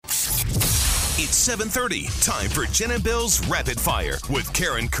It's 7:30. Time for Jen and Bill's Rapid Fire with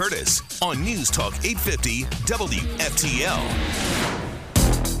Karen Curtis on News Talk 850 WFTL.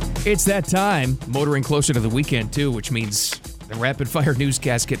 It's that time, motoring closer to the weekend, too, which means the rapid fire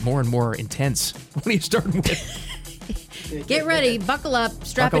newscasts get more and more intense. What are you starting with? Get ready, buckle up,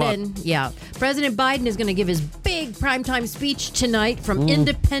 strap it in. Yeah. President Biden is going to give his big primetime speech tonight from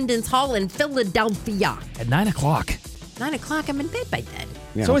Independence Hall in Philadelphia. At 9 o'clock. 9 o'clock, I'm in bed by then.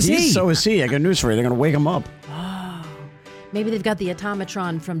 Yeah, So is he. So is he. I got news for you. They're going to wake him up. Maybe they've got the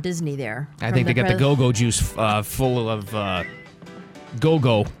automatron from Disney there. I think they got the go-go juice full of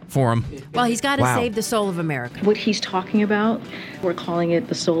go-go for him. Well, he's got to Wow. save the soul of America. What he's talking about, we're calling it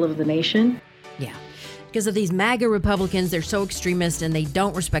the soul of the nation. Yeah. Because of these MAGA Republicans, they're so extremist and they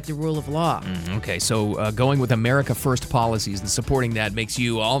don't respect the rule of law. Okay, so going with America First policies and supporting that makes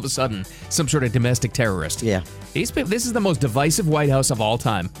you all of a sudden some sort of domestic terrorist. Yeah. This is the most divisive White House of all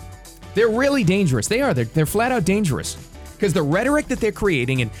time. They're really dangerous. They are. They're flat out dangerous. Because the rhetoric that they're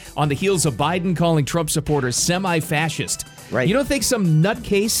creating, and on the heels of Biden calling Trump supporters semi-fascist, Right. You don't think some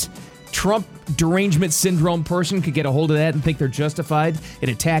nutcase Trump derangement syndrome person could get a hold of that and think they're justified in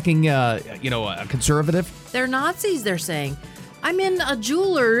attacking, a conservative? They're Nazis, they're saying. I'm in a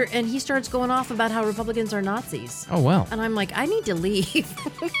jeweler and he starts going off about how Republicans are Nazis. Oh, well. And I'm like, I need to leave.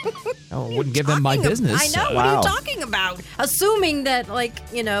 Oh, wouldn't give them my business. I know. What are you talking about? Assuming that,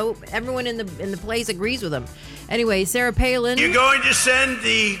 everyone in the place agrees with him. Anyway, Sarah Palin. You're going to send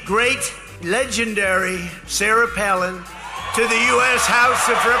the great, legendary Sarah Palin to the U.S. House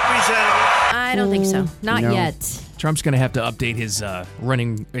of Representatives. I don't think so. Not No. yet. Trump's going to have to update his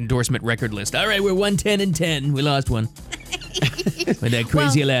running endorsement record list. All right, we're 110-10. We lost one. With that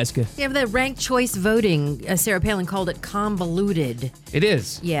crazy Alaska. Yeah, the ranked choice voting, Sarah Palin called it convoluted. It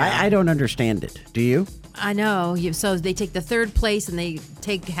is. Yeah. I don't understand it. Do you? I know. So they take the third place and they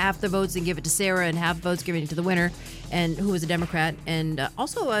take half the votes and give it to Sarah and half votes giving it to the winner, and who was a Democrat, and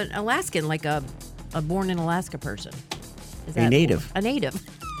also an Alaskan, like a born in Alaska person. Is A native. A native.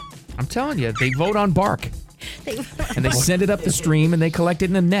 I'm telling you, they vote on bark. They- And they send it up the stream and they collect it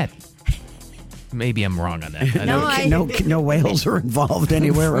in a net. Maybe I'm wrong on that. No whales are involved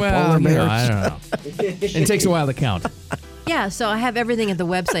anywhere, or polar bears. I don't know. It takes a while to count. Yeah, so I have everything at the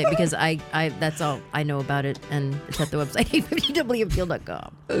website because I that's all I know about it, and it's at the website,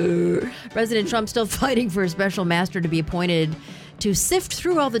 www.appeal.com. President Trump still fighting for a special master to be appointed to sift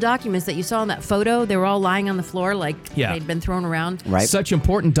through all the documents that you saw in that photo. They were all lying on the floor they'd been thrown around. Right. Such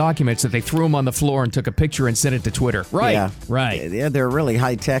important documents that they threw them on the floor and took a picture and sent it to Twitter. Right. Yeah. Right. Yeah, they're really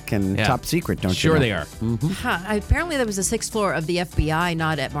high tech and top secret, don't you? Sure know? they are. Apparently that was the sixth floor of the FBI,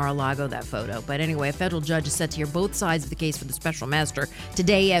 not at Mar-a-Lago, that photo. But anyway, a federal judge is set to hear both sides of the case for the special master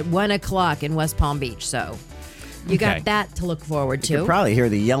today at 1 o'clock in West Palm Beach. So you got that to look forward to. You could probably hear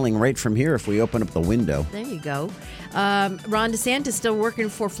the yelling right from here if we open up the window. There you go. Ron DeSantis still working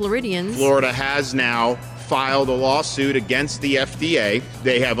for Floridians. Florida has now filed a lawsuit against the FDA.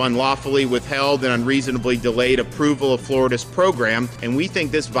 They have unlawfully withheld and unreasonably delayed approval of Florida's program, and we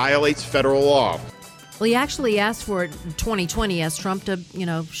think this violates federal law. Well, he actually asked for it in 2020, asked Trump to,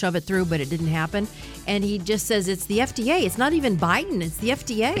 shove it through, but it didn't happen. And he just says it's the FDA. It's not even Biden. It's the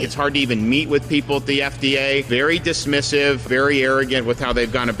FDA. It's hard to even meet with people at the FDA. Very dismissive, very arrogant with how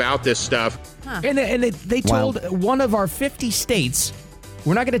they've gone about this stuff. And they told one of our 50 states,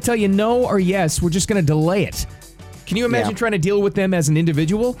 we're not going to tell you no or yes. We're just going to delay it. Can you imagine trying to deal with them as an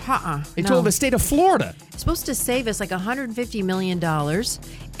individual? They told the state of Florida. It's supposed to save us like $150 million.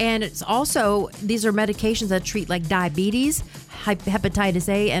 And it's also, these are medications that treat like diabetes, hepatitis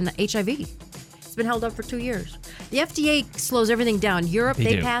A, and HIV. It's been held up for 2 years. The FDA slows everything down. Europe,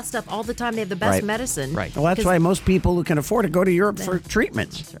 they pass stuff all the time. They have the best medicine. Right. Well, that's why most people who can afford it go to Europe for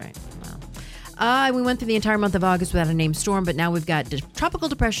treatments. That's right. Wow. We went through the entire month of August without a named storm, but now we've got tropical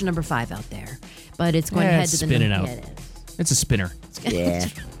depression number 5 out there. But it's going to head to the spinning out. Yeah, it is. It's a spinner. Yeah.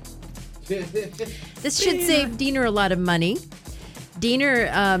 This should save Diener a lot of money.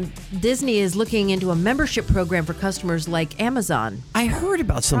 Diener, Disney is looking into a membership program for customers like Amazon. I heard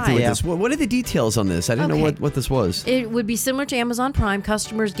about something Prime. with this. What are the details on this? I didn't know what this was. It would be similar to Amazon Prime,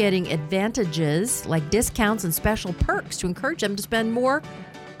 customers getting advantages like discounts and special perks to encourage them to spend more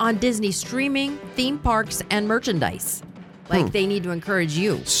on Disney streaming, theme parks, and merchandise. Like they need to encourage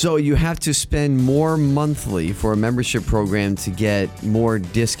you. So you have to spend more monthly for a membership program to get more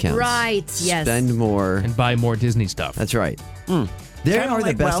discounts. Right, yes. Spend more. And buy more Disney stuff. That's right. They Kinda are the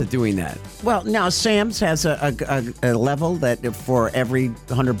like, best well- at doing that. Well, now Sam's has a level that for every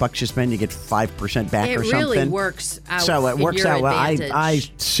 $100 you spend, you get 5% back It or something. really works out. So it in works your out well. advantage. I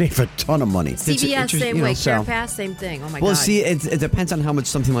save a ton of money. CVS same way. so- CarePass same thing. Oh my Well, god. see, it depends on how much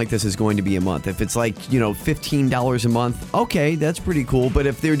something like this is going to be a month. If it's like, $15 a month, okay, that's pretty cool. But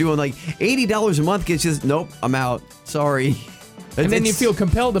if they're doing like $80 a month, it's just, nope, I'm out. Sorry. And then you It's- feel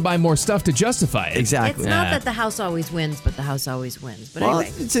compelled to buy more stuff to justify it. Exactly. It's not that the house always wins, but the house always wins. But Well,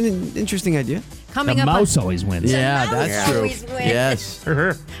 anyway, it's an interesting idea. coming The up mouse always wins. Yeah, mouse that's true. always wins. Yes.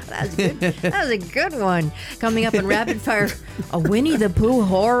 That was good. That was a good one. Coming up in Rapid Fire, a Winnie the Pooh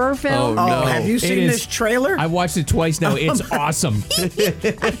horror film. Oh, no. Have you It seen is- this trailer? I watched it twice now. It's awesome.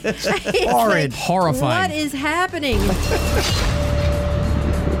 It's horrid. Horrifying. What is happening?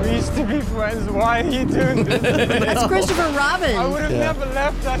 We used to be friends. Why are you doing this? That's Christopher Robin. I would have never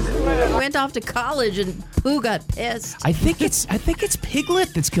left, I swear. Went off to college and Pooh got pissed. I think it's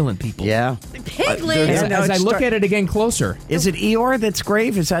Piglet that's killing people. yeah. Piglet. As, Yeah, no, as I it's look start- at it again closer, Is it Eeyore that's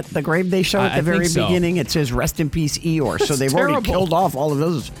grave? Is that the grave they show at I the very think so. beginning? It says "Rest in peace, Eeyore." So That's they've already terrible. killed off all of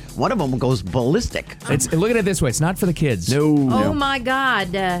those. One of them goes ballistic. look at it this way. It's not for the kids. Oh my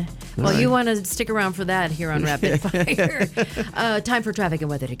God. Well, you want to stick around for that here on Rapid Fire. Time for traffic and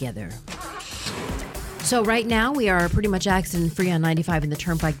weather together. So right now we are pretty much accident-free on 95 in the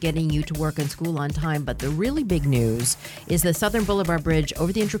Turnpike, getting you to work and school on time. But the really big news is the Southern Boulevard Bridge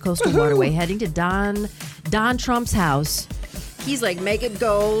over the Intracoastal Waterway heading to Don Trump's house. He's like, make it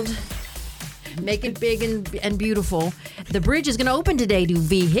gold. Make it big and beautiful. The bridge is going to open today to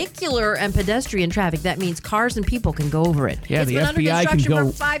vehicular and pedestrian traffic. That means cars and people can go over it. Yeah, It's the been under FBI can construction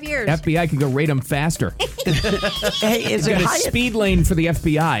go. for 5 years. FBI can go rate them faster. Hey, is it Got a high? speed lane for the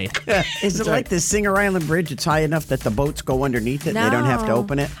FBI. Is it like the Singer Island Bridge? It's high enough that the boats go underneath it. And they don't have to No.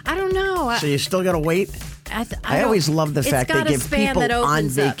 open it. I don't know. So you still got to wait. I I always love the it's fact they got a give span people that on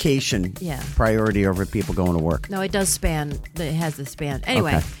opens up. vacation Yeah. priority over people going to work. No, it does span. It has the span.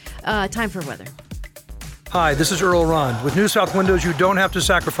 Anyway, time for weather. Hi, this is Earl Ron. With New South Windows, you don't have to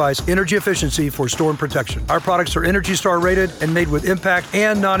sacrifice energy efficiency for storm protection. Our products are Energy Star rated and made with impact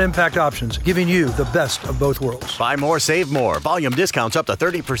and non-impact options, giving you the best of both worlds. Buy more, save more. Volume discounts up to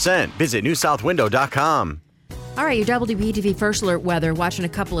 30%. Visit newsouthwindow.com. All right, your WPTV First Alert weather, watching a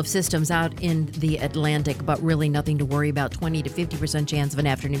couple of systems out in the Atlantic, but really nothing to worry about. 20 to 50% chance of an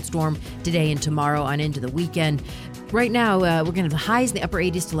afternoon storm today and tomorrow on into the weekend. Right now, we're going to have the highs in the upper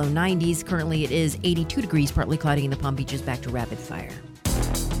 80s to low 90s. Currently, it is 82 degrees, partly cloudy in the Palm Beaches. Back to rapid fire.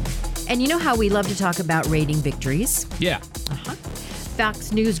 And you know how we love to talk about rating victories? Yeah.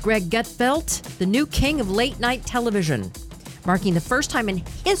 Fox News' Greg Gutfeld, the new king of late-night television, marking the first time in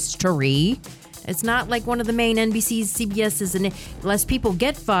history. It's not like one of the main NBC's, CBS's, and less people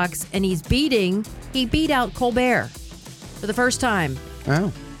get Fox, and he beat out Colbert for the first time.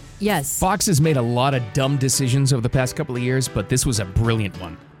 Oh. Yes. Fox has made a lot of dumb decisions over the past couple of years, but this was a brilliant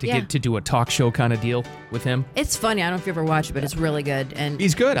one to Yeah. get to do a talk show kind of deal with him. It's funny. I don't know if you ever watched it, but it's really good. And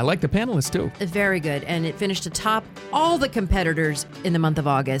He's good. I like the panelists too. it's very good. And it finished atop all the competitors in the month of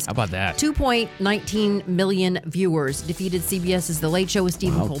August. How about that? 2.19 million viewers. Defeated CBS's The Late Show with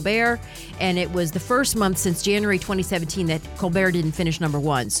Stephen Colbert. And it was the first month since January 2017 that Colbert didn't finish number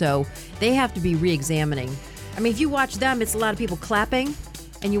one. So they have to be re-examining. I mean, if you watch them, it's a lot of people clapping.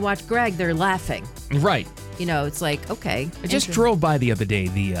 And you watch Greg, they're laughing. Right. You know, it's like, okay. I just drove by the other day,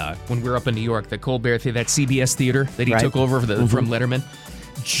 when we were up in New York, the Colbert Theater, that CBS theater that he took over from Letterman.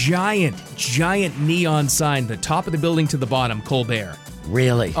 Giant neon sign, the top of the building to the bottom, Colbert.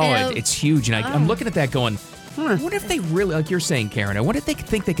 Really? Oh, it's huge. And I'm looking at that going, what if they really, like you're saying, Karen, I wonder if they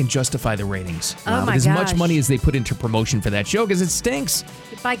think they can justify the ratings. Oh, my With as much gosh. money as they put into promotion for that show, because it stinks.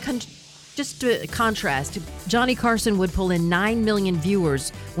 Just to contrast, Johnny Carson would pull in 9 million viewers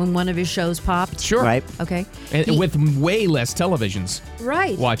when one of his shows popped. Sure. Right. Okay. And with way less televisions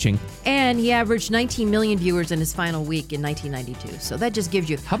Right. watching. And he averaged 19 million viewers in his final week in 1992. So that just gives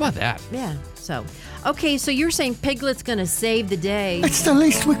you... How about that? Yeah. So, okay, so you're saying Piglet's going to save the day. It's the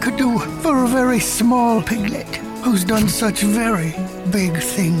least we could do for a very small piglet who's done such very big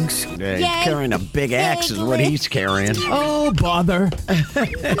things. Yeah, he's carrying a big axe is what he's carrying. Oh, bother.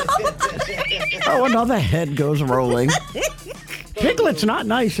 Oh, another head goes rolling. Piglet's not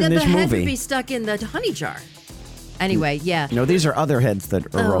nice in this the head would movie. be stuck in the honey jar. Anyway, yeah. No, these are other heads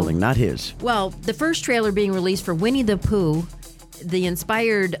that are rolling, not his. Well, the first trailer being released for Winnie the Pooh, the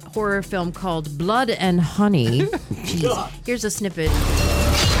inspired horror film called Blood and Honey. Jeez. Here's a snippet.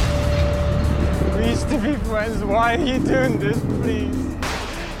 We used to be friends. Why are you doing this, please?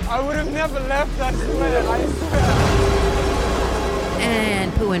 I would have never left, I swear.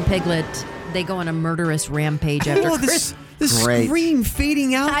 And Pooh and Piglet, they go on a murderous rampage after The scream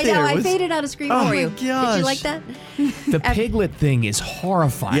fading out I there. know, I faded out a scream for you. Oh, my gosh. Did you like that? The piglet thing is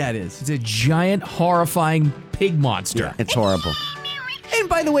horrifying. Yeah, it is. It's a giant, horrifying pig monster. Yeah, it's horrible. And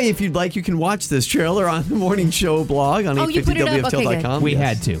by the way, if you'd like, you can watch this trailer on the Morning Show blog on you put it up? Okay, wftl.com. We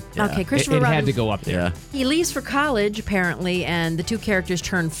had to. Okay, Christopher It had Robin. to go up there. Yeah. He leaves for college, apparently, and the two characters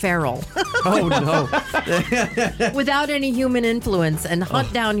turn feral Oh, no. without any human influence and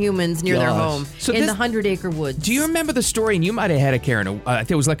hunt down humans near their gosh. home So in this- the 100-acre woods. Do you remember the story? And you might have had it, Karen. I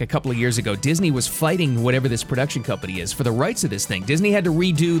think it was like a couple of years ago. Disney was fighting whatever this production company is for the rights of this thing. Disney had to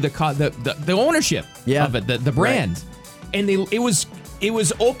redo the ownership of it, the brand, and it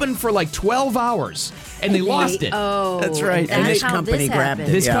was open for like 12 hours, and they lost it. Oh, That's right. And this how company grabbed happened.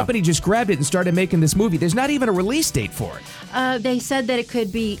 This Yeah. company just grabbed it and started making this movie. There's not even a release date for it. They said that it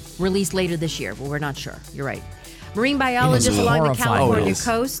could be released later this year, but we're not sure. You're right. Marine biologists It is along the horrifying. California Oh, it is.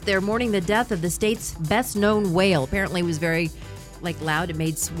 coast, they're mourning the death of the state's best-known whale. Apparently, it was very loud. It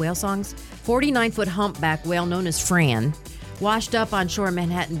made whale songs. 49-foot humpback whale known as Fran washed up on shore of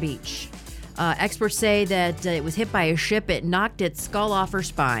Manhattan Beach. Experts say that it was hit by a ship. It knocked its skull off her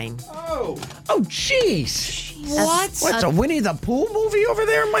spine. Oh, jeez. What? What's a Winnie the Pooh movie over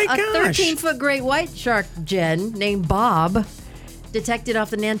there? My A gosh. 13-foot great white shark, Jen, named Bob, detected off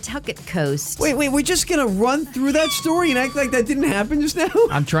the Nantucket coast. Wait, we're just going to run through that story and act like that didn't happen just now?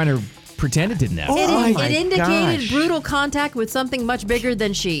 I'm trying to pretend it didn't happen. It indicated gosh. brutal contact with something much bigger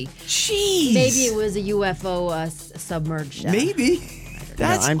than she. Jeez. Maybe it was a UFO submerged. Maybe.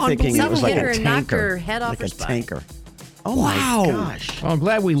 That's I'm thinking it was like Someone a hit her and knocked tanker. her head off like her a spine. tanker. Oh, Wow. my gosh. Well, I'm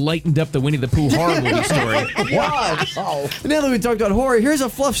glad we lightened up the Winnie the Pooh horror movie story. Wow. Now that we talked about horror, here's a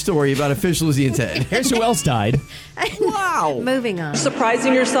fluff story about Official Lizzie and Ted. Here's who else died. Wow. Moving on.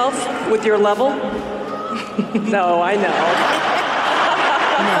 Surprising yourself with your level? No, I know.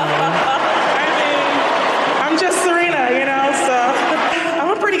 I mean, I'm just Serena, so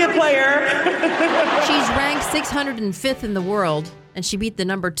I'm a pretty good player. She's ranked 605th in the world, and she beat the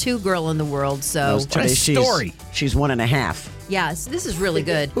number 2 girl in the world. So, Today story. She's 1.5. yes, this is really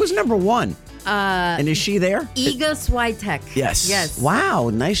good. Who's number 1? And is she there? Iga Swiatek. Yes. Yes. Wow,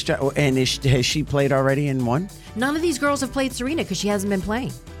 nice job. And has she played already in one? None of these girls have played Serena because she hasn't been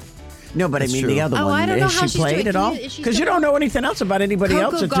playing. No, but That's I mean true. the other Oh, one. I don't know has how she she's played doing. at all? Is she Because you still- don't know anything else about anybody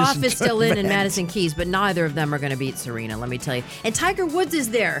else. Coco It's Gauff just is still in event. Madison Keys, but neither of them are going to beat Serena, let me tell you. And Tiger Woods is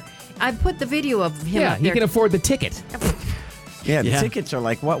there. I put the video of him Yeah, up he there. can afford the ticket. Yeah, the Yeah. tickets are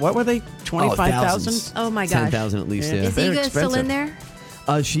like what were they? 25,000? thousands. Oh, my gosh. 10,000 at least, Yeah. yeah. Is They're Iga still in expensive.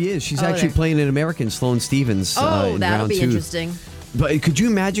 there? She is. She's Oh, actually there. playing an American, Sloane Stevens. Oh, in that'll round be 2. interesting. But could you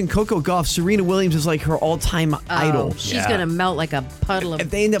imagine Coco Gauff? Serena Williams is like her all-time idol. Oh, she's going to melt like a puddle of If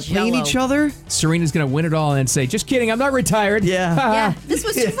they end up playing Jell-O. each other, Serena's going to win it all and say, just kidding, I'm not retired. yeah. Yeah, this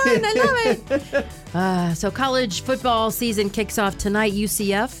was fun. I love it. So college football season kicks off tonight.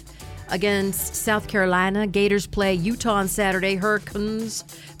 UCF against South Carolina. Gators play Utah on Saturday. Hurricanes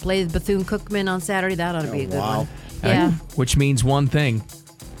play Bethune-Cookman on Saturday. That ought to be a good one. Yeah. Which means one thing.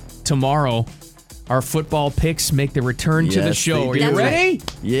 Tomorrow, our football picks make the return to the Yes, show. Are they you do. ready?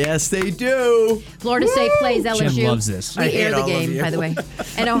 Yes, they do. Florida State plays LSU. Jim loves this. We I hate air the all of game, you. by the way.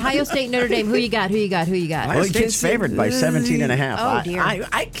 And Ohio State, Notre Dame. Who you got? Who you got? Who you got? Ohio Well, State's kids say- favored by 17.5. Oh, dear.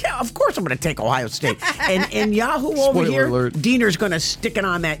 I can't, of course I'm going to take Ohio State. And Yahoo over Spoiler here, alert. Diener's going to stick it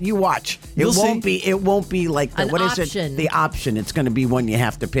on that. You watch. You'll It won't be like the, An what is option. it? The option. It's going to be one you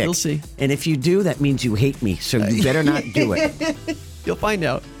have to pick. You'll see. And if you do, that means you hate me. So you better not do it. You'll find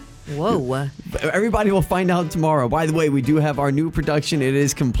out. Whoa. Everybody will find out tomorrow. By the way, we do have our new production. It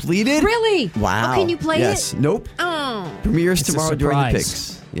is completed. Really? Wow. Oh, can you play Yes. it? Nope. Oh. Premieres It's a tomorrow during the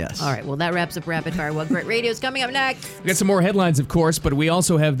surprise. picks. Yes. All right. Well, that wraps up Rapid Fire. Well, great radio is coming up next. We got some more headlines, of course, but we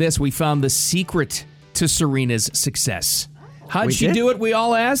also have this. We found the secret to Serena's success. How'd We she did? do it? We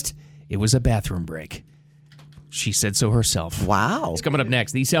all asked. It was a bathroom break. She said so herself. Wow. It's coming up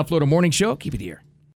next. The South Florida Morning Show. Keep it here.